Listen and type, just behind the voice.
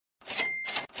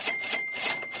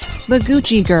The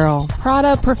Gucci Girl,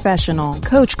 Prada Professional,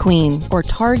 Coach Queen, or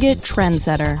Target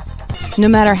Trendsetter. No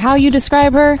matter how you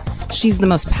describe her, she's the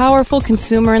most powerful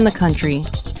consumer in the country.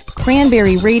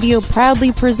 Cranberry Radio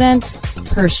proudly presents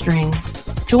Purse Strings.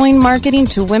 Join marketing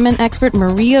to women expert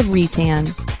Maria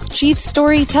Retan, chief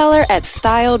storyteller at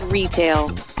Styled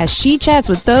Retail, as she chats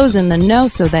with those in the know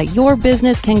so that your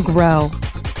business can grow.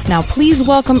 Now please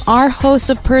welcome our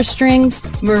host of Purse Strings,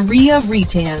 Maria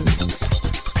Retan.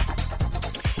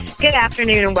 Good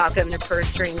afternoon and welcome to Purse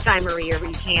Strings. I'm Maria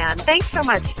Retan. Thanks so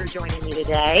much for joining me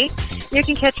today. You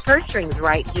can catch Purse Strings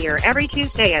right here every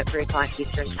Tuesday at 3 o'clock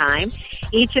Eastern Time.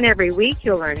 Each and every week,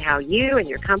 you'll learn how you and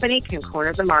your company can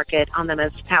corner the market on the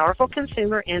most powerful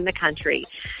consumer in the country,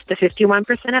 the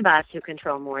 51% of us who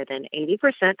control more than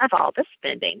 80% of all the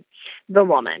spending, the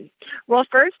woman. Well,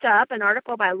 first up, an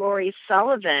article by Lori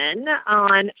Sullivan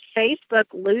on Facebook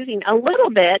losing a little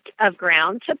bit of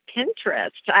ground to Pinterest.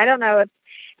 I don't know if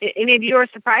any of you are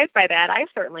surprised by that. I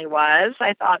certainly was.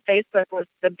 I thought Facebook was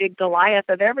the big Goliath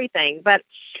of everything. But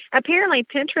apparently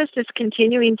Pinterest is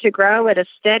continuing to grow at a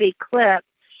steady clip,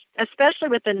 especially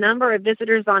with the number of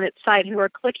visitors on its site who are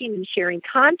clicking and sharing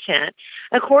content.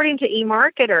 According to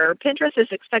eMarketer, Pinterest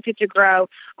is expected to grow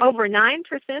over 9%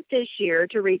 this year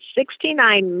to reach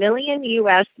 69 million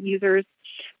U.S. users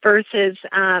versus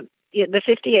the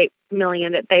 58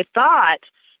 million that they thought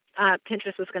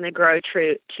Pinterest was going to grow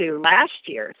to last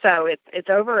year. So it's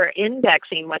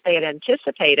over-indexing what they had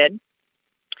anticipated.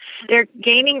 They're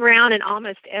gaining ground in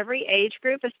almost every age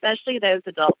group, especially those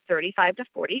adults 35 to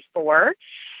 44.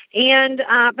 And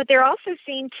but they're also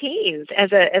seeing teens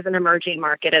as an emerging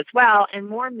market as well, and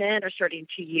more men are starting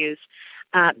to use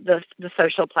the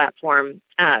social platform,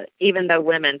 even though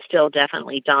women still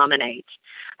definitely dominate.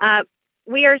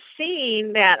 We are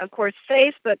seeing that, of course,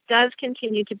 Facebook does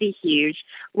continue to be huge.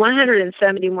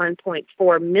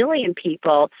 171.4 million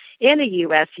people in the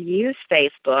U.S. use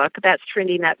Facebook. That's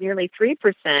trending up nearly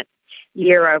 3%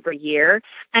 year over year.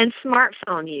 And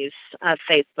smartphone use of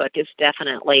Facebook is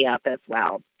definitely up as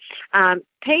well.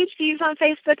 Page views on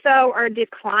Facebook, though, are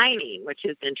declining, which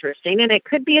is interesting, and it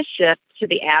could be a shift to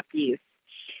the app use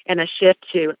and a shift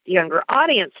to younger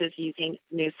audiences using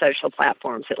new social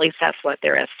platforms. At least that's what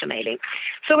they're estimating.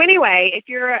 So anyway, if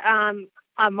you're a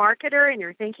marketer and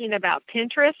you're thinking about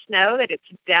Pinterest, know that it's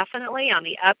definitely on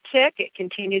the uptick. It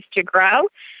continues to grow,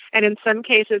 and in some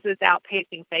cases is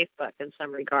outpacing Facebook in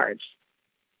some regards.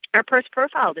 Our first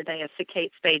profile today is a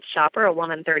Kate Spade shopper, a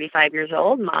woman 35 years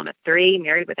old, mom of 3,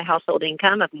 married with a household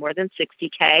income of more than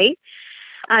 $60K.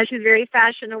 She's very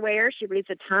fashion aware. She reads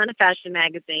a ton of fashion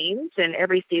magazines, and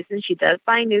every season she does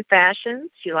buy new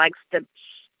fashions. She likes to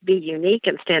be unique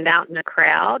and stand out in a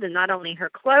crowd, and not only her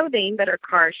clothing, but her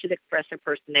cars should express her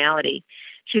personality.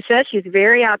 She says she's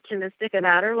very optimistic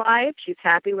about her life. She's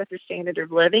happy with her standard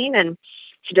of living, and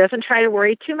she doesn't try to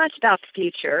worry too much about the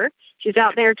future. She's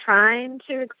out there trying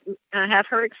to have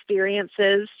her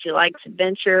experiences. She likes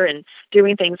adventure and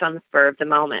doing things on the spur of the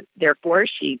moment. Therefore,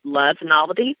 she loves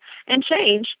novelty and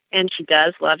change, and she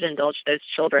does love to indulge those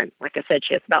children. Like I said,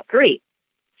 she has about 3.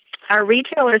 Our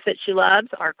retailers that she loves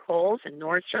are Kohl's and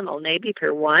Nordstrom, Old Navy,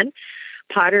 Pier 1,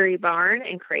 Pottery Barn,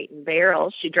 and Crate and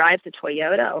Barrel. She drives a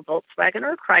Toyota, a Volkswagen,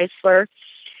 or a Chrysler.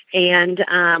 And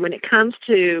when it comes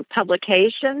to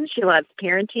publications, she loves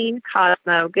Parenting,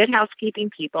 Cosmo, Good Housekeeping,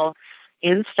 People,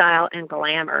 In Style, and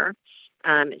Glamour.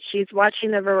 She's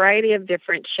watching a variety of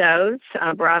different shows.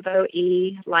 Bravo,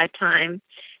 E!, Lifetime,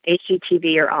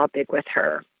 HGTV are all big with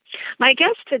her. My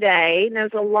guest today knows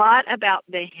a lot about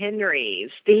the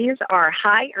Henrys. These are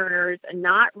high earners,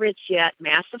 not rich yet,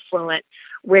 mass affluent,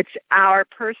 which our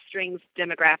Purse Strings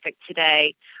demographic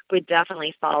today would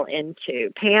definitely fall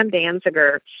into. Pam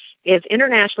Danziger is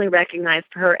internationally recognized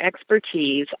for her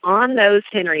expertise on those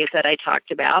Henrys that I talked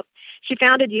about. She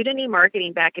founded Udemy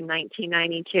Marketing back in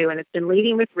 1992 and has been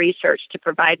leading with research to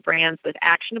provide brands with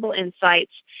actionable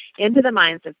insights into the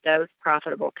minds of those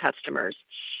profitable customers.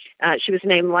 She was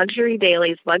named Luxury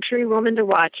Daily's Luxury Woman to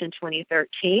Watch in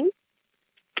 2013.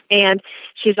 And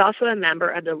she's also a member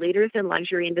of the Leaders in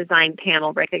Luxury and Design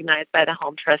panel recognized by the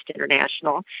Home Trust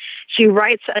International. She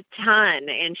writes a ton,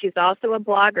 and she's also a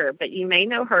blogger, but you may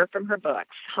know her from her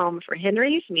books, Home for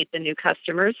Henrys, Meet the New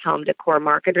Customers, Home Decor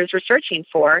Marketers Are Searching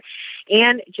For,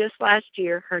 and just last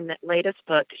year, her latest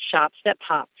book, Shop Step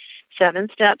Pop, 7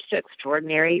 Steps to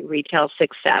Extraordinary Retail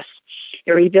Success.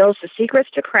 It reveals the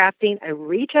secrets to crafting a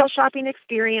retail shopping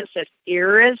experience that's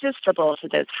irresistible to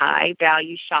those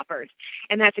high-value shoppers.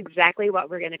 And that's exactly what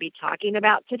we're going to be talking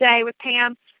about today with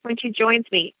Pam when she joins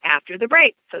me after the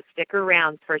break. So stick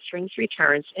around. Purse Strings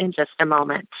returns in just a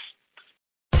moment.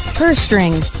 Purse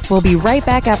Strings. We'll be right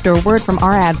back after a word from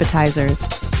our advertisers.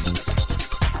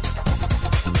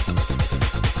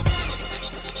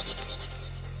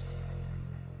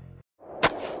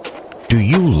 Do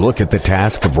you look at the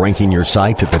task of ranking your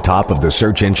site at the top of the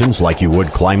search engines like you would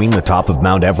climbing the top of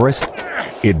Mount Everest?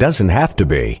 It doesn't have to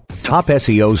be.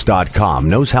 TopSEOs.com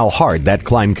knows how hard that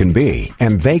climb can be,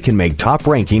 and they can make top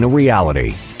ranking a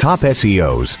reality. Top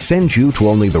SEOs sends you to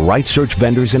only the right search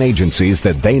vendors and agencies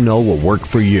that they know will work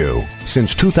for you.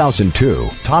 Since 2002,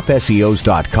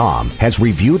 TopSEOs.com has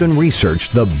reviewed and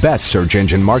researched the best search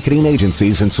engine marketing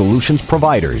agencies and solutions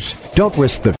providers. Don't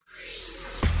risk the...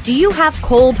 Do you have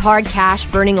cold, hard cash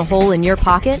burning a hole in your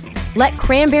pocket? Let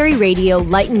Cranberry Radio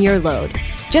lighten your load.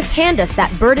 Just hand us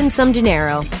that burdensome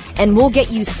dinero, and we'll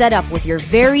get you set up with your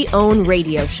very own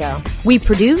radio show. We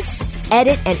produce,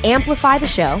 edit, and amplify the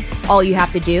show. All you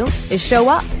have to do is show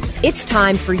up. It's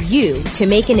time for you to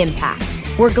make an impact.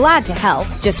 We're glad to help.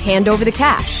 Just hand over the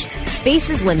cash. Space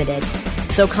is limited,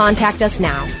 so contact us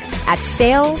now at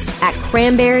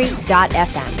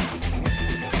sales@cranberry.fm.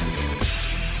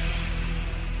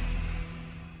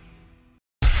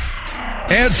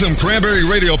 Add some Cranberry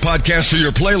Radio podcasts to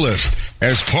your playlist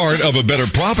as part of a better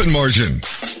profit margin.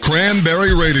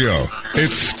 Cranberry Radio.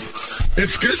 It's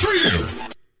good for you.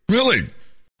 Really.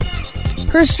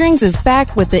 Purse Strings is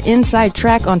back with the inside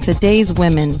track on today's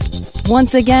women.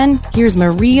 Once again, here's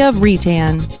Maria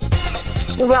Retan.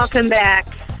 Welcome back.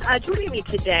 Joining me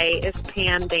today is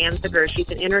Pam Danziger.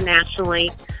 She's an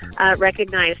internationally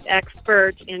recognized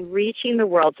expert in reaching the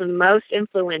world's most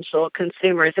influential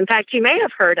consumers. In fact, you may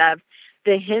have heard of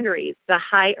the Henrys, the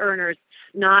high earners,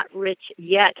 not rich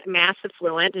yet, mass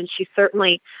affluent, and she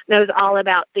certainly knows all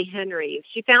about the Henrys.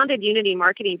 She founded Unity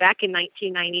Marketing back in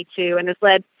 1992 and has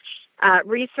led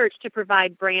research to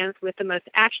provide brands with the most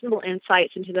actionable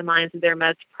insights into the minds of their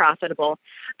most profitable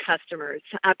customers.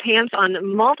 Pam's on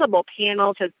multiple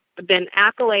panels, has been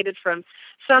accoladed from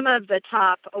some of the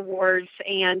top awards,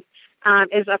 and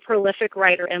is a prolific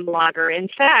writer and blogger. In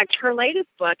fact, her latest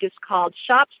book is called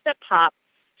Shops That Pop,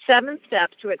 7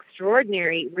 Steps to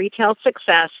Extraordinary Retail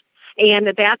Success. And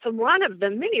that's one of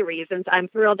the many reasons I'm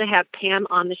thrilled to have Pam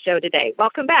on the show today.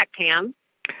 Welcome back, Pam.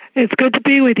 It's good to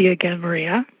be with you again,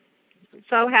 Maria.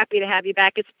 So happy to have you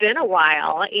back. It's been a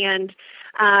while, and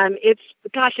it's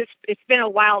been a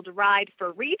wild ride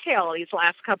for retail these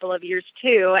last couple of years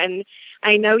too. And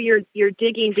I know you're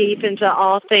digging deep into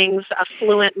all things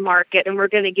affluent market, and we're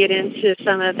going to get into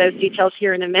some of those details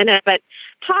here in a minute. But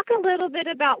talk a little bit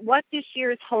about what this year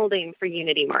is holding for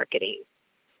Unity Marketing.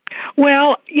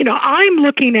 Well, I'm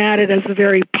looking at it as a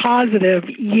very positive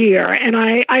year, and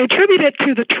I attribute it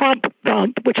to the Trump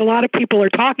bump, which a lot of people are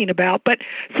talking about. But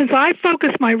since I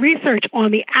focus my research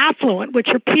on the affluent, which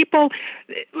are people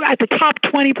at the top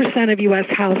 20% of U.S.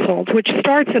 households, which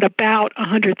starts at about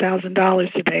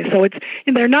 $100,000 today. So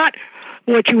they're not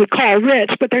what you would call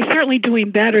rich, but they're certainly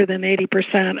doing better than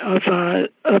 80% of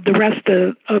the rest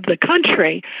of the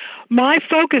country. My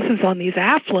focus is on these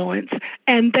affluents,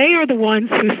 and they are the ones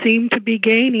who seem to be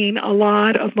gaining a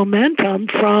lot of momentum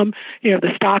from,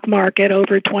 the stock market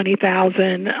over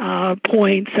 20,000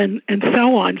 points and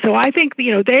so on. So I think,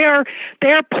 they're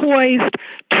poised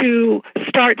to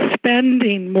start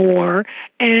spending more,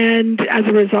 and as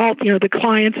a result, the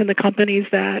clients and the companies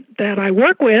that I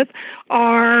work with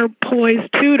are poised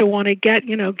to want to get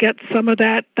some of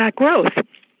that growth.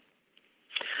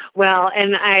 Well,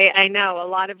 and I know a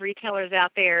lot of retailers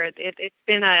out there. It's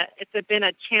been a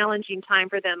challenging time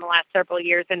for them the last several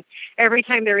years, and every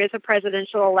time there is a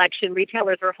presidential election,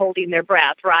 retailers are holding their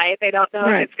breath. Right? They don't know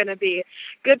if it's going to be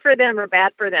good for them or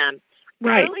bad for them.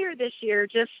 Right. Earlier this year,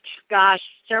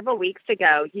 several weeks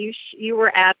ago, you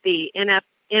were at the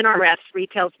NRF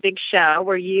Retail's big show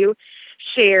where you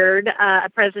shared a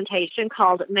presentation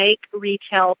called "Make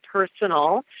Retail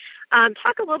Personal."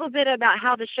 Talk a little bit about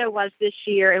how the show was this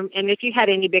year, and if you had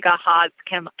any big ahas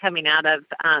coming out of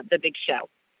the big show.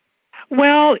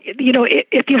 Well,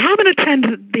 if you haven't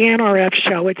attended the NRF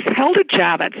show, it's held at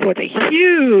Javits, so it's a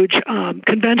huge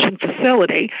convention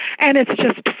facility, and it's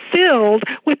just filled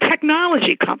with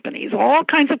technology companies, all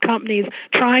kinds of companies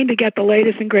trying to get the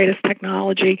latest and greatest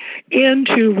technology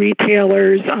into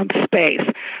retailers' space.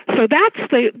 So that's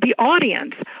the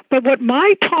audience. But what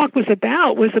my talk was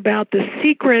about the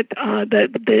secret,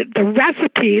 the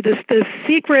recipe, the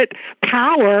secret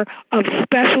power of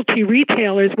specialty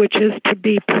retailers, which is to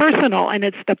be personal, and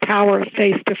it's the power of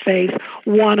face-to-face,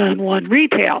 one-on-one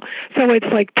retail. So it's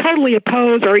like totally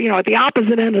opposed, or at the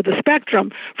opposite end of the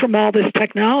spectrum from all this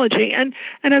technology. And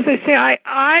as I say,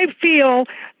 I feel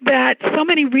that so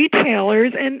many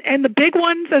retailers, and the big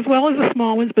ones as well as the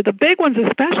small ones, but the big ones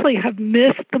especially, have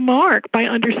missed the mark by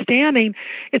understanding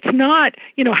it's not,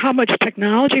 how much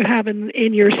technology you have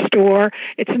in your store.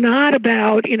 It's not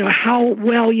about, how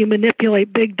well you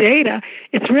manipulate big data.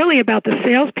 It's really about the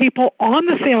salespeople on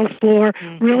the sales floor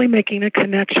really making a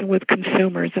connection with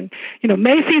consumers. And,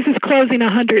 Macy's is closing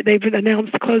 100. They've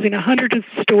announced closing 100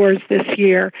 stores this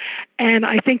year. And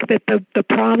I think that the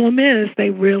problem is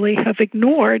they really have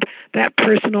ignored that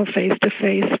personal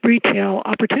face-to-face retail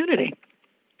opportunity.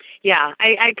 Yeah,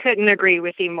 I couldn't agree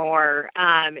with you more.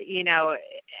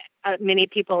 Many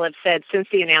people have said since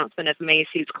the announcement of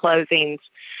Macy's closings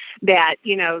that,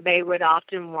 they would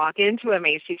often walk into a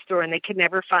Macy's store and they could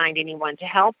never find anyone to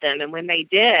help them. And when they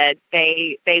did,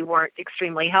 they weren't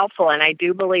extremely helpful. And I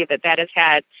do believe that has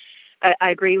had,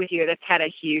 I agree with you, that's had a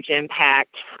huge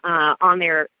impact on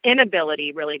their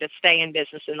inability really to stay in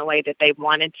business in the way that they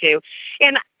wanted to.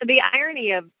 And the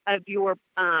irony of your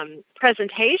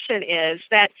presentation is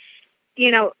that,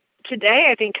 today,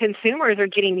 I think consumers are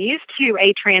getting used to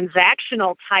a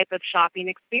transactional type of shopping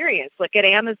experience. Look at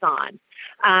Amazon.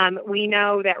 We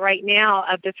know that right now,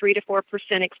 of the 3 to 4%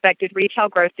 expected retail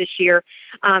growth this year,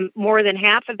 more than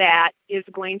half of that is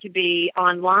going to be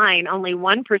online. Only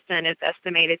 1% is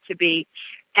estimated to be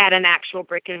at an actual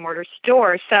brick and mortar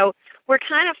store. So we're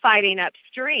kind of fighting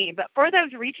upstream. But for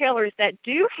those retailers that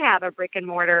do have a brick and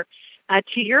mortar,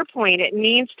 to your point, it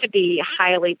needs to be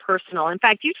highly personal. In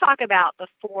fact, you talk about the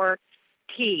 4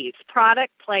 Ps: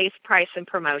 product, place, price, and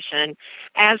promotion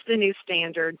as the new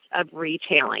standards of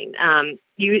retailing.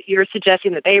 You're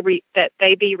suggesting that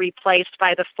they be replaced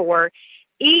by the 4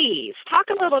 Es. Talk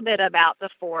a little bit about the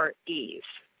 4 Es.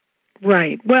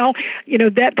 Right. Well,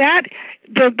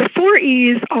 the 4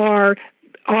 Es are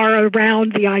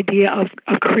around the idea of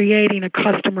creating a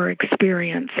customer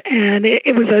experience. And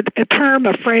it was a term,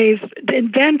 a phrase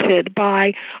invented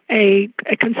by a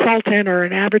consultant or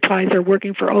an advertiser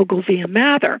working for Ogilvy and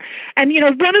Mather. And,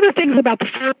 one of the things about the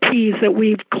 4 Ps that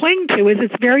we've clung to is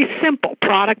it's very simple: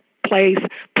 product, place,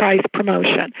 price,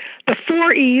 promotion. The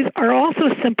 4 Es are also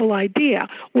a simple idea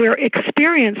where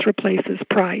experience replaces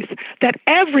price, that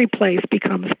every place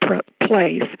becomes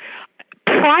place.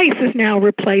 Price is now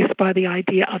replaced by the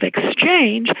idea of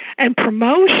exchange, and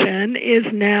promotion is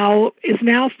now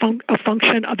a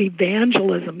function of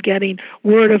evangelism, getting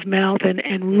word of mouth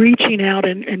and reaching out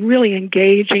and really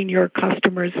engaging your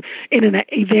customers in an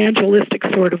evangelistic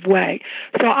sort of way.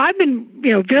 So I've been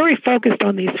very focused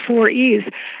on these 4 Es.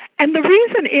 And the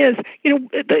reason is,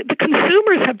 the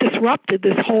consumers have disrupted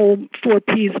this whole 4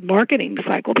 Ps marketing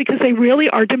cycle because they really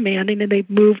are demanding and they've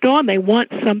moved on. They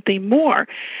want something more.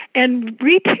 And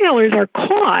retailers are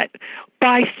caught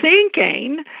by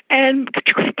thinking and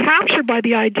captured by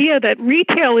the idea that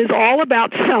retail is all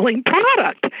about selling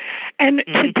product. And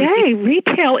today,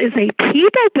 retail is a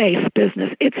people-based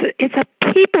business. It's a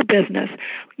people business.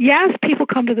 Yes, people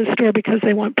come to the store because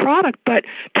they want product, but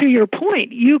to your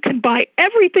point, you can buy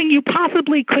everything you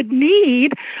possibly could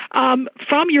need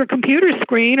from your computer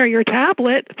screen or your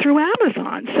tablet through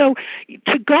Amazon. So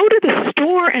to go to the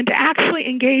store and to actually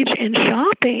engage in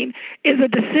shopping is a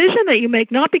decision that you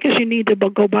make not because you need to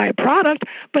go buy a product,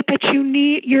 but that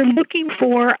you're looking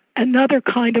for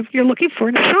you're looking for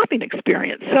a shopping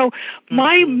experience. So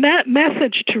my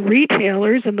message to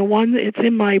retailers, and the one it's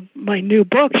in my new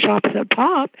book, Shops at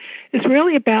Pop, is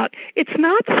really about, it's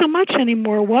not so much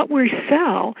anymore what we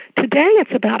sell. Today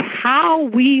it's about how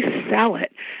we sell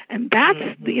it. And that's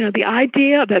the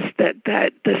idea that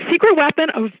the secret weapon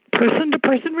of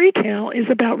person-to-person retail is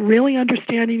about really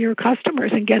understanding your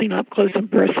customers and getting up close and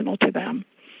personal to them.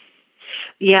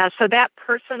 Yeah, so that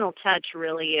personal touch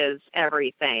really is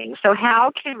everything. So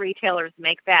how can retailers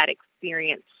make that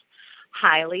experience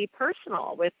highly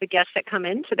personal with the guests that come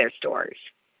into their stores?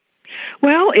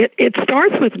 Well, it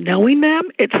starts with knowing them.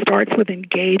 It starts with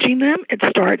engaging them. It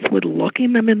starts with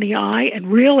looking them in the eye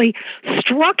and really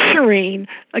structuring,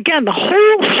 again, the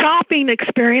whole shopping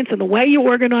experience and the way you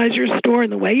organize your store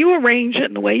and the way you arrange it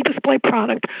and the way you display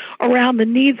product around the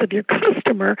needs of your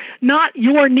customer, not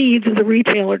your needs as a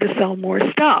retailer to sell more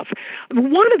stuff.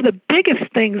 One of the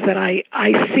biggest things that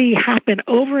I see happen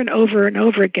over and over and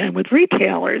over again with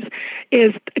retailers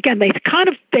is, again, they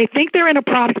think they're in a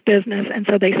product business, and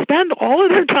so they spend all of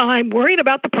their time worrying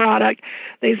about the product.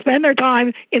 They spend their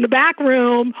time in the back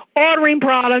room ordering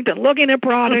product and looking at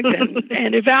product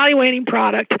and evaluating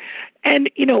product.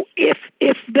 And, if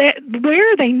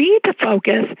where they need to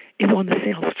focus is on the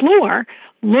sales floor,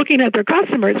 looking at their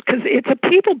customers because it's a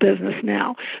people business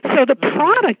now. So the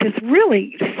product is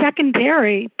really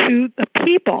secondary to the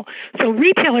people. So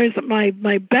retailers,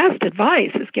 my best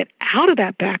advice is get out of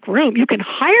that back room. You can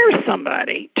hire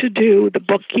somebody to do the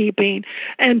bookkeeping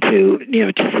and to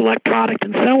select product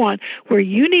and so on. Where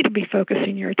you need to be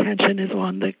focusing your attention is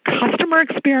on the customer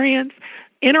experience,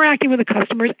 interacting with the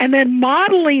customers, and then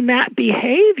modeling that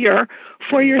behavior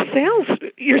for your sales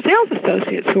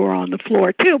associates who are on the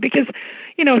floor too, because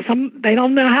they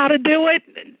don't know how to do it.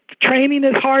 Training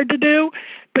is hard to do,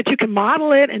 but you can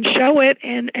model it and show it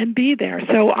and be there.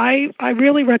 So I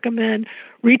really recommend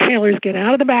retailers get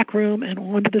out of the back room and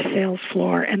onto the sales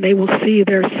floor, and they will see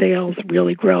their sales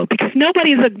really grow, because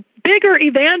nobody's a bigger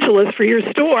evangelist for your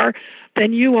store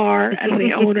than you are as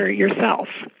the owner yourself.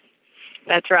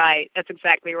 That's right. That's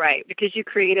exactly right. Because you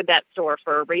created that store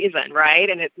for a reason, right?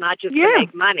 And it's not just to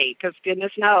make money, because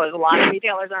goodness knows a lot of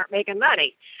retailers aren't making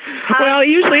money. Well, it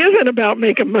usually isn't about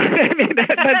making money. I mean,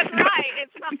 that's right.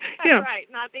 It's not, that's right.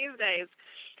 Not these days.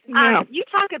 No. You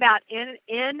talk about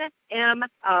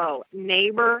NMO,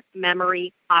 Neighbor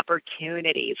Memory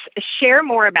Opportunities. Share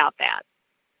more about that.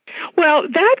 Well,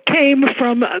 that came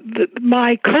from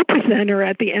my co-presenter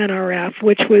at the NRF,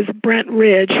 which was Brent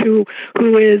Ridge, who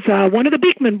is one of the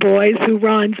Beekman boys who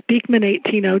runs Beekman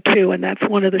 1802, and that's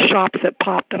one of the shops at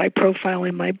Pop that I profile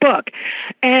in my book.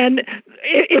 And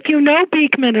if you know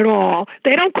Beekman at all,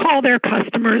 they don't call their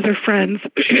customers or friends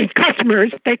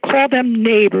customers; they call them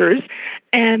neighbors,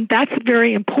 and that's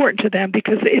very important to them,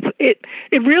 because it's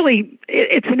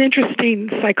an interesting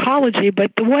psychology.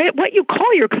 But the way what you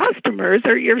call your customers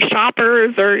or your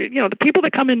shoppers or the people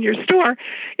that come in your store,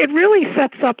 it really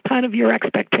sets up kind of your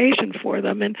expectation for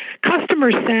them. And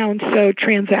customers sound so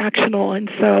transactional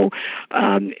and so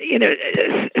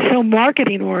so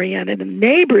marketing oriented, and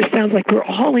neighbors sounds like we're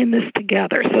all in this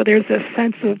together. So there's a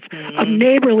sense of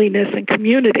neighborliness and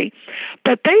community.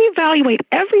 But they evaluate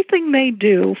everything they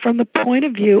do from the point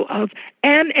of view of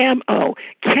NMO.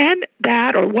 Can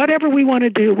that, or whatever we want to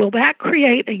do, will that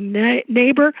create a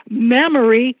neighbor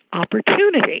memory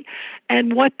opportunity?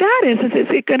 And what that is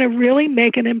it going to really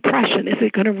make an impression? Is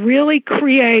it going to really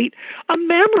create a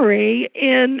memory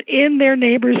in their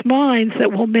neighbors' minds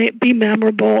that will be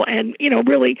memorable and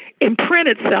really imprint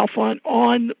itself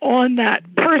on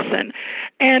that person?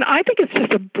 And I think it's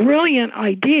just a brilliant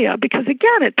idea, because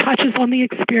again, it touches on the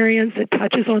experience, it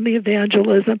touches on the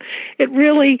evangelism, it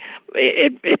really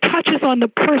it touches on the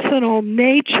personal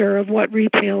nature of what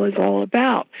retail is all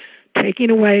about, taking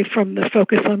away from the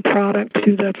focus on product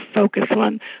to the focus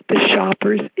on the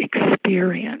shopper's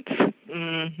experience.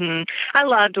 Mm-hmm. I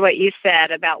loved what you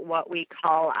said about what we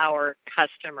call our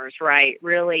customers, right?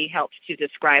 Really helps to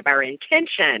describe our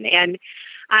intention. And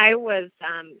I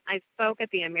spoke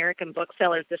at the American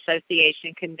Booksellers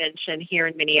Association convention here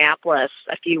in Minneapolis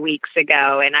a few weeks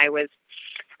ago, and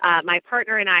my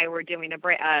partner and I were doing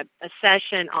a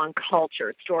session on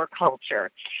culture, store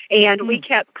culture, and we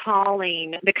kept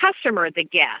calling the customer the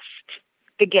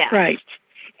guest. Right.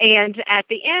 And at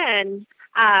the end,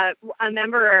 a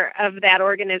member of that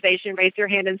organization raised their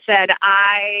hand and said,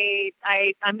 I'm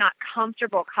not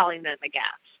comfortable calling them a guest.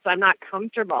 I'm not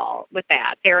comfortable with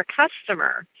that. They're a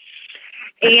customer.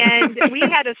 And we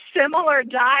had a similar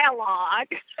dialogue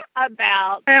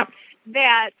about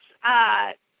that.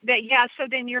 So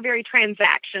then you're very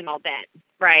transactional then,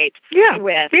 right? Yeah.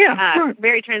 Sure.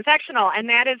 Very transactional. And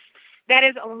that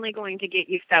is only going to get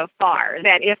you so far.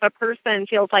 That if a person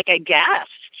feels like a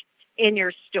guest in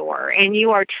your store and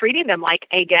you are treating them like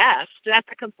a guest, that's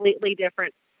a completely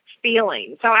different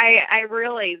feeling. So I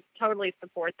really totally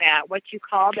support that. What you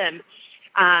call them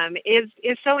is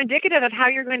so indicative of how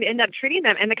you're going to end up treating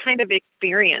them and the kind of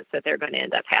experience that they're going to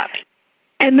end up having.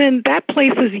 And then that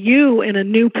places you in a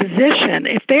new position.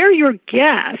 If they're your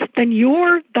guest, then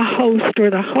you're the host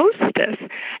or the hostess.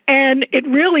 And it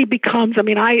really becomes,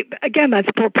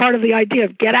 that's part of the idea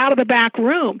of get out of the back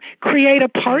room, create a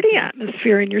party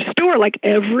atmosphere in your store. Like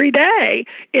every day,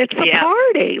 it's a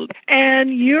party.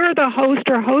 And you're the host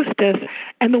or hostess.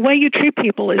 And the way you treat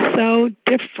people is so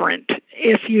different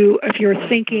if you're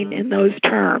thinking in those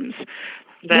terms.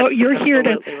 You're here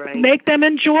to make them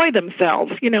enjoy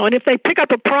themselves, and if they pick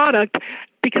up a product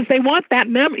because they want that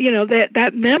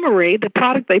that memory, the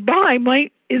product they buy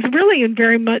is really in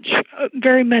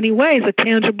very many ways a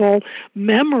tangible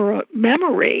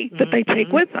memory that they take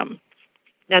with them.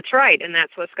 That's right, and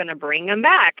that's what's going to bring them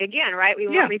back again, right? We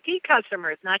want repeat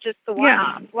customers, not just the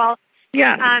one-off. Well,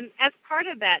 as part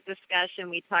of that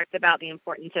discussion, we talked about the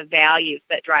importance of values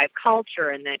that drive culture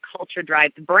and that culture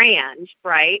drives brand,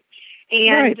 right?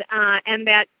 And and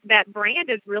that brand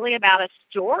is really about a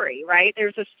story, right?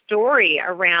 There's a story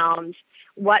around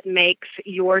what makes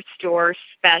your store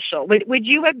special. Would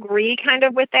you agree kind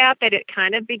of with that it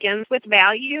kind of begins with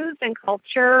values and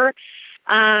culture,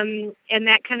 and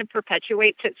that kind of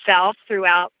perpetuates itself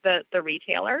throughout the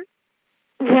retailer?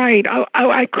 Right.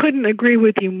 I couldn't agree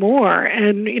with you more.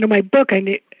 And, my book,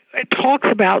 it talks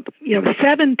about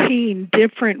 17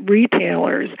 different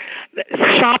retailers,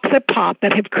 shops at Pop,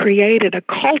 that have created a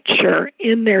culture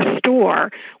in their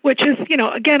store, which is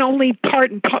again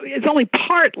it's only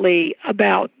partly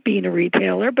about being a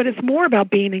retailer, but it's more about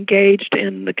being engaged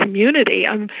in the community.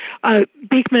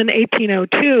 Beekman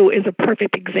 1802 is a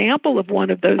perfect example of one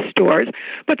of those stores,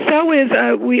 but so is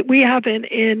we have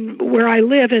in where I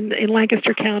live in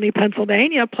Lancaster County,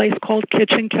 Pennsylvania, a place called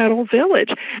Kitchen Kettle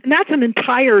Village, and that's an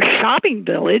entire shopping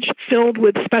village filled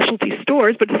with specialty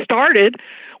stores, but it started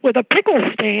with a pickle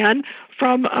stand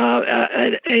from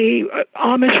a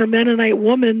Amish or Mennonite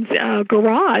woman's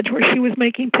garage where she was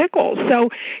making pickles. So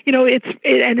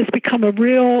it's become a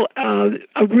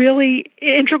really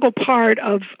integral part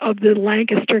of the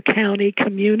Lancaster County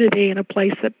community, and a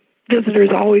place that visitors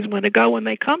always want to go when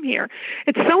they come here.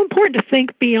 It's so important to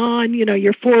think beyond,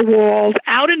 your four walls,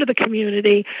 out into the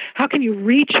community. How can you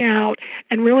reach out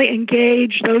and really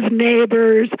engage those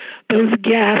neighbors, those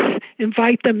guests,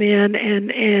 invite them in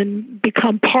and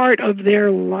become part of their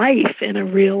life in a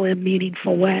real and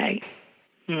meaningful way?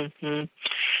 Mm-hmm.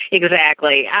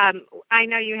 Exactly. I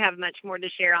know you have much more to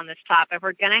share on this topic.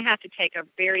 We're going to have to take a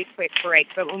very quick break,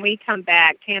 but when we come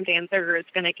back, Pam Danziger is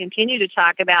going to continue to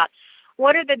talk about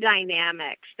what are the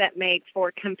dynamics that make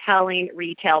for compelling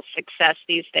retail success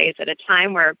these days at a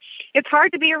time where it's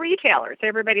hard to be a retailer. So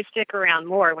everybody stick around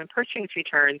more when Purse Strings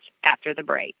returns after the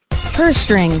break. Purse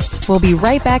Strings. We'll be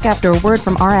right back after a word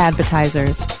from our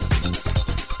advertisers.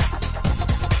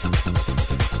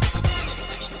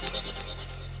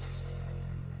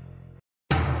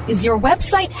 Is your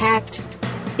website hacked?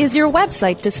 Is your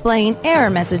website displaying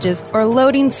error messages or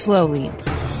loading slowly?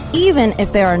 Even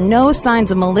if there are no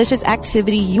signs of malicious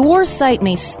activity, your site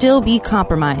may still be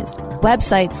compromised.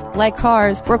 Websites, like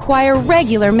cars, require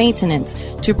regular maintenance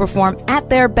to perform at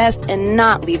their best and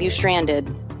not leave you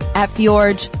stranded. At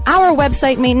Fjorge, our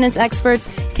website maintenance experts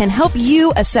can help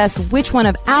you assess which one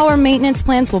of our maintenance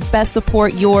plans will best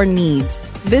support your needs.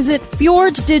 Visit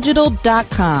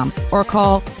fjorgedigital.com or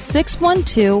call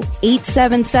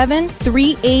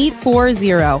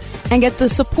 612-877-3840 and get the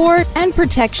support and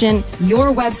protection your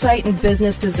website and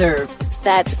business deserve.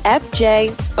 That's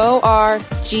FJORGE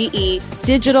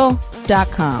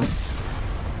digital.com.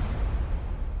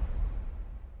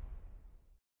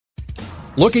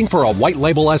 Looking for a white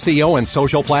label SEO and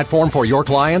social platform for your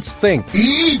clients? Think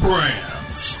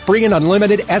eBrands. Free and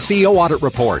unlimited SEO audit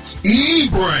reports.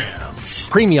 eBrands.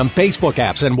 Premium Facebook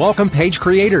apps and welcome page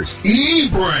creators.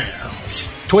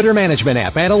 eBrands. Twitter management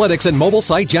app, analytics, and mobile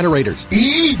site generators.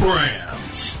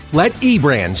 eBrands. Let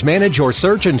eBrands manage your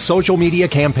search and social media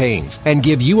campaigns and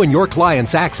give you and your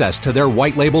clients access to their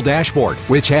white label dashboard,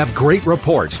 which have great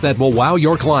reports that will wow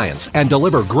your clients and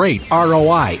deliver great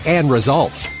ROI and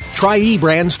results. Try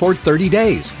eBrands for 30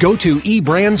 days. Go to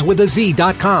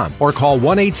eBrandsWithAZ.com or call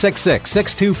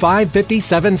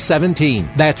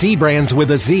 1-866-625-5717. That's eBrands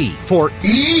with a Z for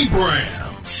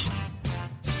eBrands.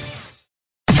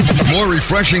 More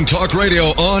refreshing talk radio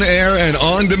on air and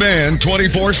on demand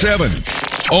 24/7.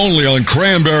 Only on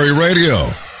Cranberry Radio.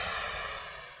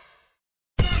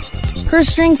 Purse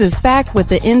Strings is back with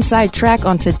the inside track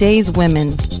on today's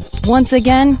women. Once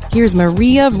again, here's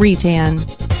Maria Retan.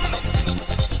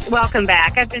 Welcome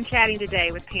back. I've been chatting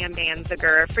today with Pam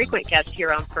Danziger, a frequent guest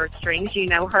here on Purse Strings. You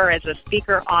know her as a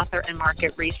speaker, author, and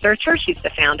market researcher. She's the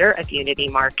founder of Unity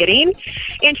Marketing,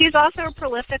 and she's also a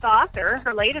prolific author.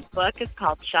 Her latest book is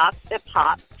called Shops at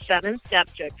Pop, 7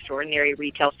 Steps to Extraordinary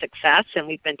Retail Success, and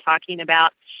we've been talking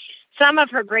about some of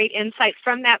her great insights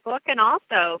from that book and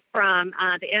also from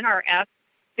the NRF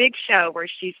Big Show where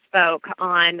she spoke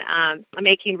on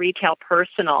making retail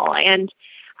personal. And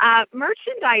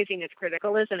merchandising is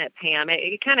critical, isn't it, Pam?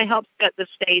 It kind of helps set the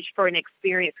stage for an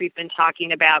experience we've been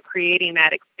talking about, creating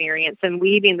that experience and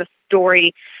weaving the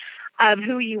story of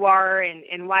who you are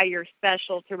and why you're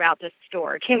special throughout the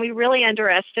store. Can we really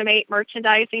underestimate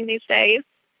merchandising these days?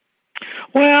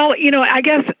 Well, I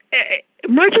guess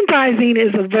merchandising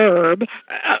is a verb.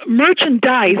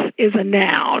 Merchandise is a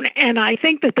noun. And I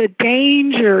think that the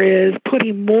danger is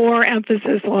putting more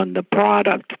emphasis on the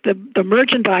product, the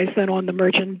merchandise, than on the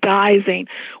merchandising,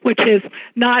 which is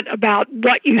not about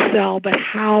what you sell, but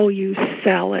how you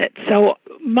sell it. So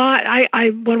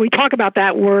when we talk about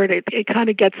that word, it kind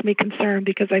of gets me concerned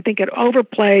because I think it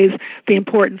overplays the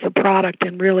importance of product,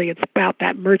 and really it's about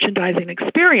that merchandising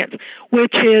experience,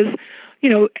 which is,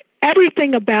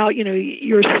 everything about,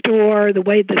 your store, the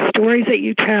way the stories that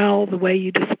you tell, the way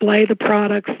you display the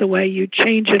products, the way you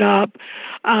change it up.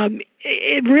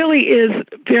 It really is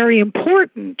very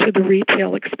important to the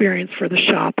retail experience for the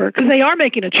shopper because they are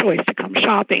making a choice to come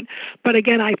shopping. But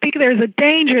again, I think there's a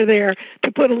danger there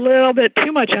to put a little bit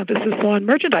too much emphasis on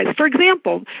merchandise. For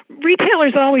example,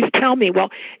 retailers always tell me, well,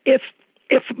 if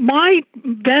my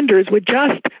vendors would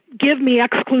just give me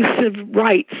exclusive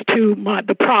rights to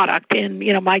the product in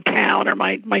my town or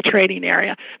my trading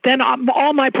area, then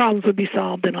all my problems would be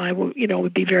solved and I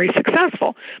would be very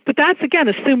successful. But that's, again,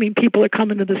 assuming people are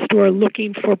coming to the store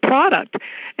looking for product,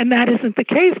 and that isn't the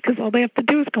case because all they have to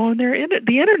do is go on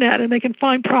the internet and they can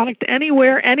find product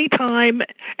anywhere, anytime,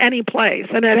 any place,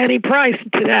 and at any price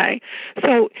today.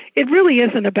 So it really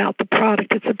isn't about the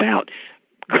product. It's about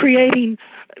creating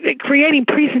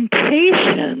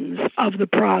presentations of the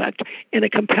product in a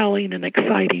compelling and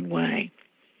exciting way.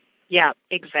 Yeah,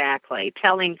 exactly.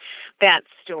 Telling that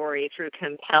story through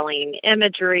compelling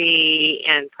imagery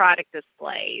and product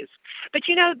displays. But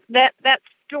that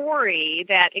story,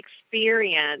 that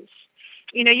experience,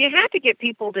 you have to get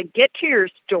people to get to your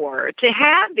store to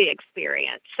have the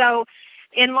experience. So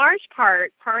in large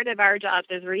part of our jobs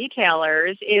as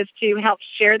retailers is to help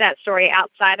share that story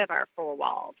outside of our four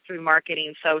walls through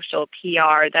marketing, social,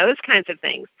 PR, those kinds of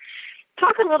things.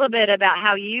 Talk a little bit about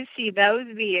how you see those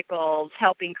vehicles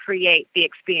helping create the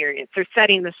experience or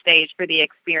setting the stage for the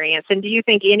experience. And do you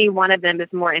think any one of them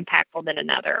is more impactful than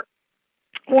another?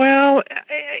 Well,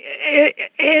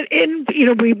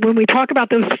 when we talk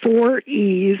about those 4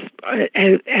 E's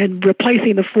and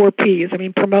replacing the 4 P's,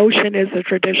 promotion is a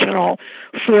traditional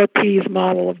 4 P's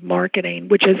model of marketing,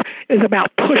 which is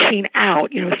about pushing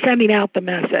out, sending out the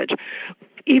message.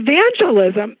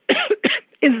 Evangelism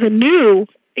is the new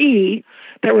E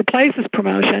that replaces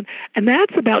promotion, and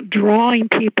that's about drawing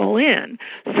people in.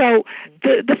 So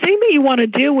the thing that you want to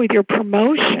do with your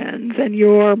promotions and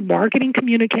your marketing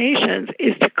communications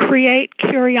is to create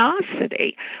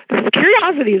curiosity. Because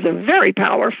curiosity is a very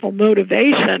powerful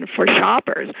motivation for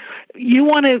shoppers. You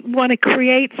want to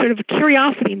create sort of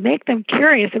curiosity, make them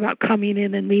curious about coming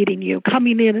in and meeting you,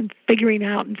 coming in and figuring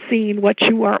out and seeing what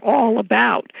you are all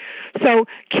about. So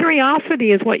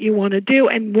curiosity is what you want to do,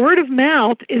 and word of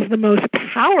mouth is the most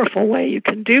powerful way you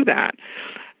can do that.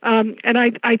 And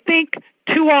I think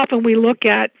too often we look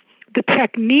at the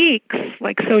techniques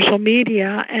like social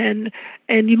media and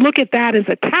you look at that as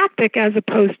a tactic as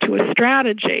opposed to a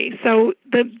strategy. So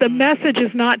the message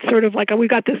is not sort of like, oh, we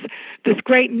got this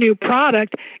great new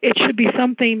product. It should be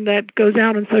something that goes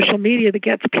out on social media that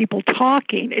gets people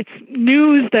talking. It's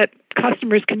news that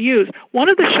customers can use. One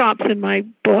of the shops in my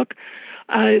book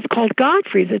is called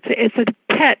Godfrey's. It's a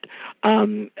pet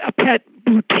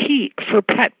boutique for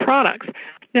pet products.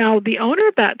 Now, the owner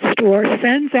of that store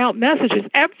sends out messages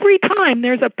every time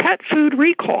there's a pet food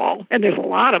recall, and there's a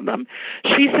lot of them.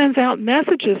 She sends out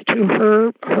messages to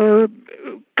her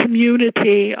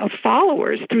community of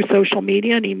followers through social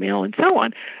media and email and so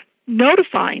on,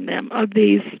 notifying them of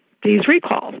these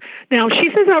recalls. Now, she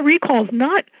sends out recalls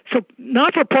not for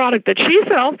product that she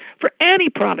sells, for any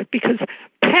product, because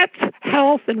pets'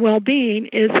 health and well-being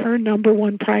is her number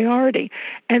one priority.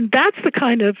 And that's the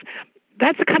kind of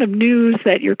news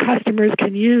that your customers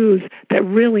can use that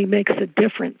really makes a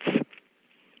difference.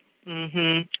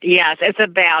 Mm-hmm. Yes, it's a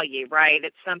value, right?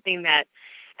 It's something that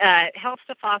helps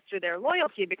to foster their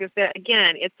loyalty because,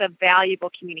 again, it's a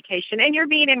valuable communication, and you're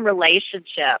being in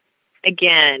relationship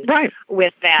again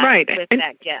with that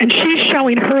that guest. And she's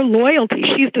showing her loyalty.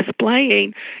 She's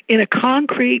displaying in a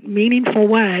concrete, meaningful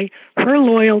way her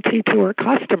loyalty to her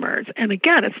customers. And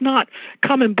again, it's not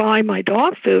come and buy my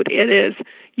dog food. It is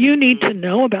you need to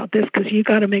know about this because you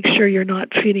got to make sure you're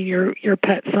not feeding your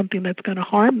pet something that's going to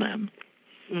harm them.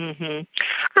 Mm-hmm.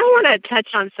 I want to touch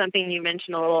on something you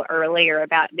mentioned a little earlier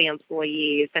about the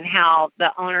employees and how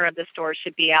the owner of the store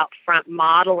should be out front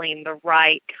modeling the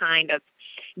right kind of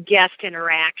guest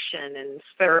interaction and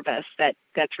service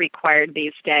that's required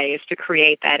these days to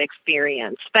create that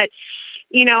experience. But,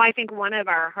 I think one of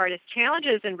our hardest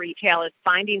challenges in retail is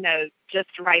finding those just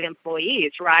right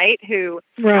employees, right? Who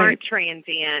aren't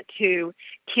transient, who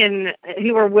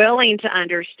are willing to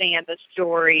understand the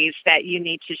stories that you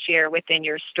need to share within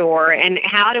your store and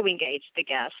how to engage the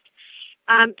guest.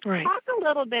 Talk a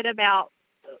little bit about,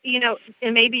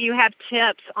 and maybe you have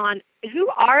tips on who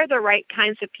are the right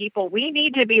kinds of people we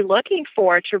need to be looking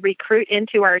for to recruit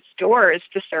into our stores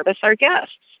to service our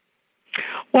guests.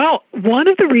 Well, one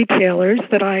of the retailers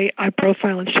that I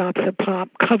profile in Shops at Pop,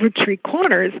 Covered Tree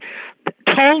Corners,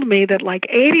 told me that like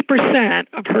 80%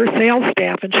 of her sales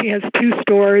staff, and she has 2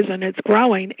 stores and it's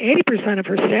growing, 80% of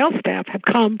her sales staff have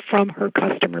come from her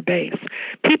customer base.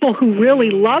 People who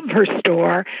really love her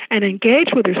store and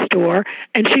engage with her store,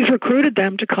 and she's recruited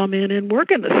them to come in and work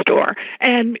in the store.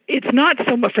 And it's not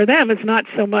so much for them, it's not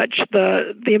so much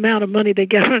the amount of money they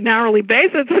get on an hourly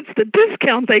basis, it's the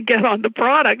discount they get on the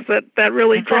products that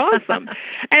really draws them.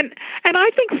 And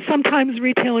I think sometimes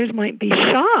retailers might be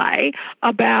shy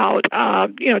about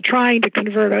trying to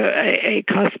convert a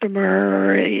customer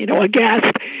or a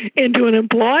guest into an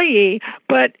employee,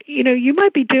 but you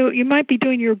might be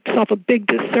doing yourself a big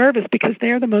disservice because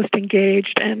they're the most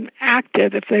engaged and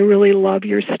active if they really love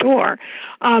your store.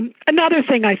 Another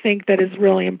thing I think that is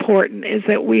really important is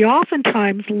that we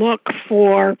oftentimes look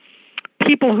for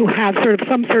people who have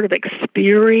some sort of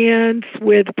experience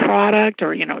with product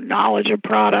or, knowledge of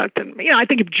product. And, I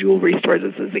think of jewelry stores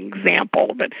as an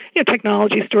example, but,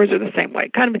 technology stores are the same way.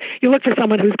 Kind of, you look for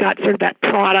someone who's got sort of that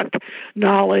product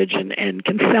knowledge and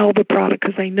can sell the product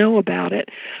because they know about it.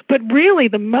 But really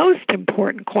the most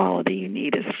important quality you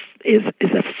need is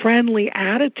a friendly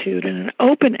attitude and an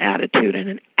open attitude and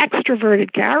an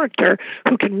extroverted character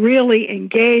who can really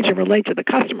engage and relate to the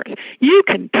customers. You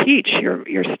can teach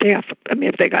your staff,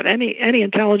 if they got any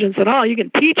intelligence at all, you can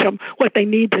teach them what they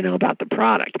need to know about the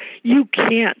product. You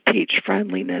can't teach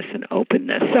friendliness and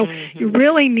openness. So you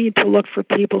really need to look for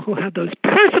people who have those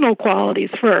personal qualities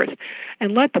first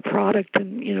and let the product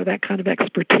and, that kind of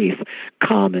expertise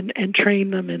come and train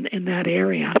them in that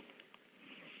area.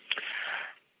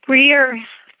 We are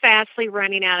fastly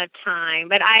running out of time,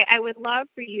 but I would love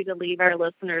for you to leave our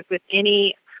listeners with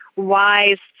any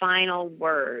wise final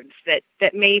words that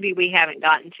maybe we haven't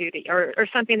gotten to, or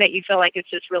something that you feel like is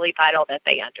just really vital that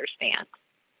they understand.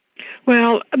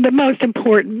 Well, the most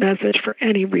important message for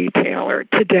any retailer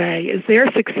today is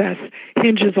their success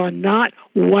hinges on not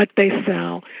what they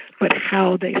sell, but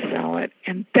how they sell it.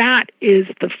 And that is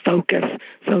the focus.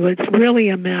 So it's really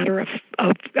a matter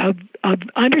of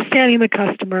understanding the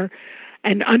customer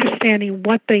and understanding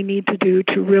what they need to do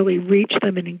to really reach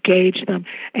them and engage them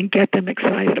and get them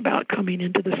excited about coming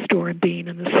into the store and being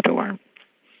in the store.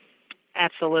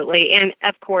 Absolutely. And,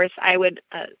 of course, I would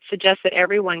suggest that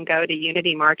everyone go to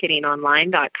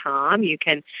unitymarketingonline.com. You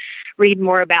can read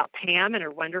more about Pam and her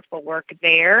wonderful work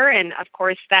there. And, of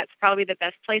course, that's probably the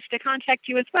best place to contact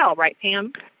you as well, right,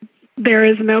 Pam? There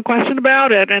is no question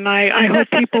about it, and I hope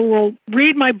people will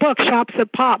read my book, Shops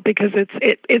at Pop, because it's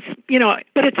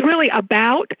but it's really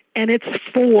about and it's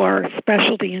for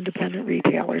specialty independent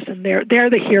retailers, and they're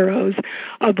the heroes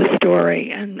of the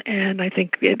story, and I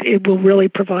think it will really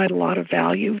provide a lot of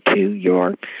value to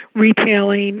your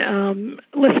retailing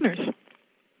listeners.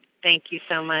 Thank you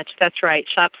so much. That's right.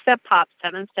 Shops at Pop,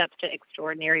 7 Steps to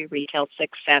Extraordinary Retail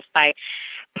Success by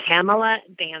Pamela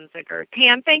Danziger.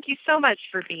 Pam, thank you so much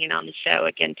for being on the show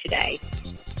again today.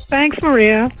 Thanks,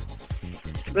 Maria.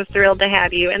 I was thrilled to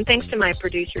have you. And thanks to my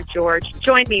producer, George.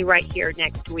 Join me right here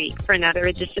next week for another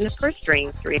edition of Purse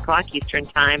Strings, 3 o'clock Eastern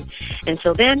Time.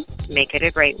 Until then, make it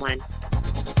a great one.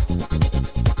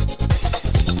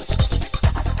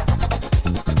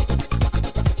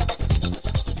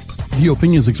 The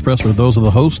opinions expressed are those of the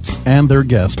hosts and their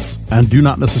guests and do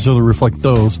not necessarily reflect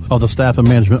those of the staff and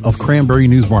management of Cranberry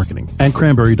News Marketing and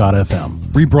Cranberry.fm.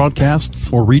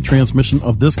 Rebroadcasts or retransmission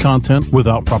of this content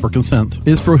without proper consent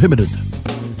is prohibited.